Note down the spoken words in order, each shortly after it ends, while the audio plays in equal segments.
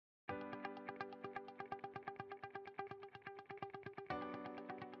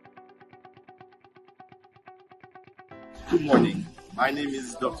Good morning. My name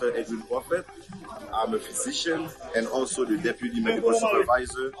is Dr. Edwin Prophete. I'm a physician and also the Deputy Medical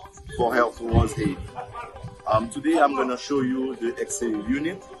Supervisor for Health Towards Haiti. Today I'm going to show you the X-ray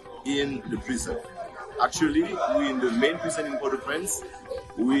unit in the prison. Actually, we're in the main prison in Port-au-Prince,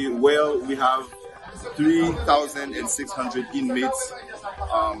 where we have 3,600 inmates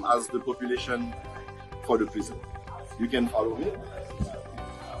as the population for the prison. You can follow me.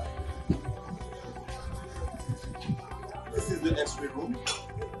 This is the X-ray room,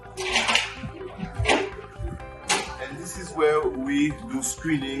 and this is where we do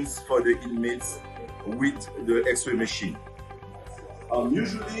screenings for the inmates with the X-ray machine.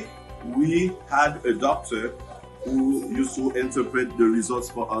 Usually we had a doctor who used to interpret the results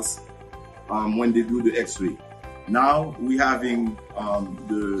for us when they do the X-ray. Now we're having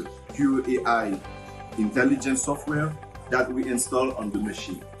the Qure.ai intelligence software that we install on the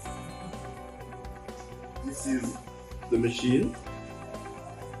machine. This is the machine.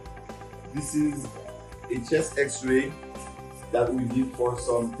 This is a chest X-ray that we did for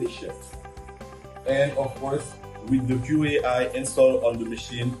some patients. And of course, with the Qure.ai installed on the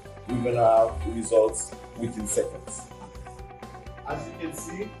machine, we're gonna have results within seconds. As you can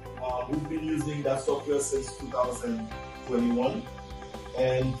see, we've been using that software since 2021.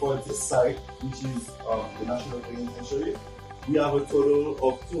 And for this site, which is the National Penitentiary, we have a total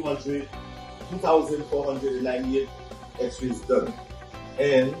of 2,498 X-rays done.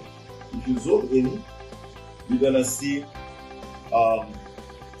 And if you zoom in, you're gonna see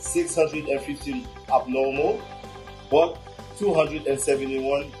 650 abnormal, but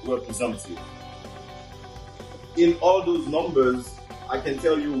 271 were presumptive. In all those numbers, I can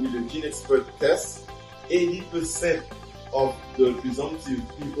tell you with the gene expert test, 80% of the presumptive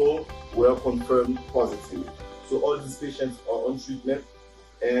people were confirmed positive. So all these patients are on treatment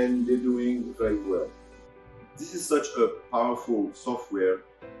and they're doing very well. This is such a powerful software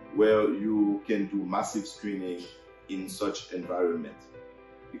where you can do massive screening in such environment,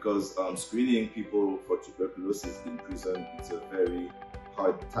 because screening people for tuberculosis in prison is a very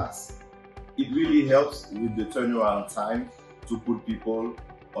hard task. It really helps with the turnaround time to put people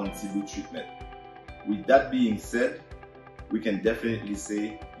on TB treatment. With that being said, we can definitely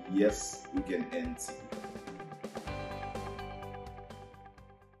say yes, we can end TB.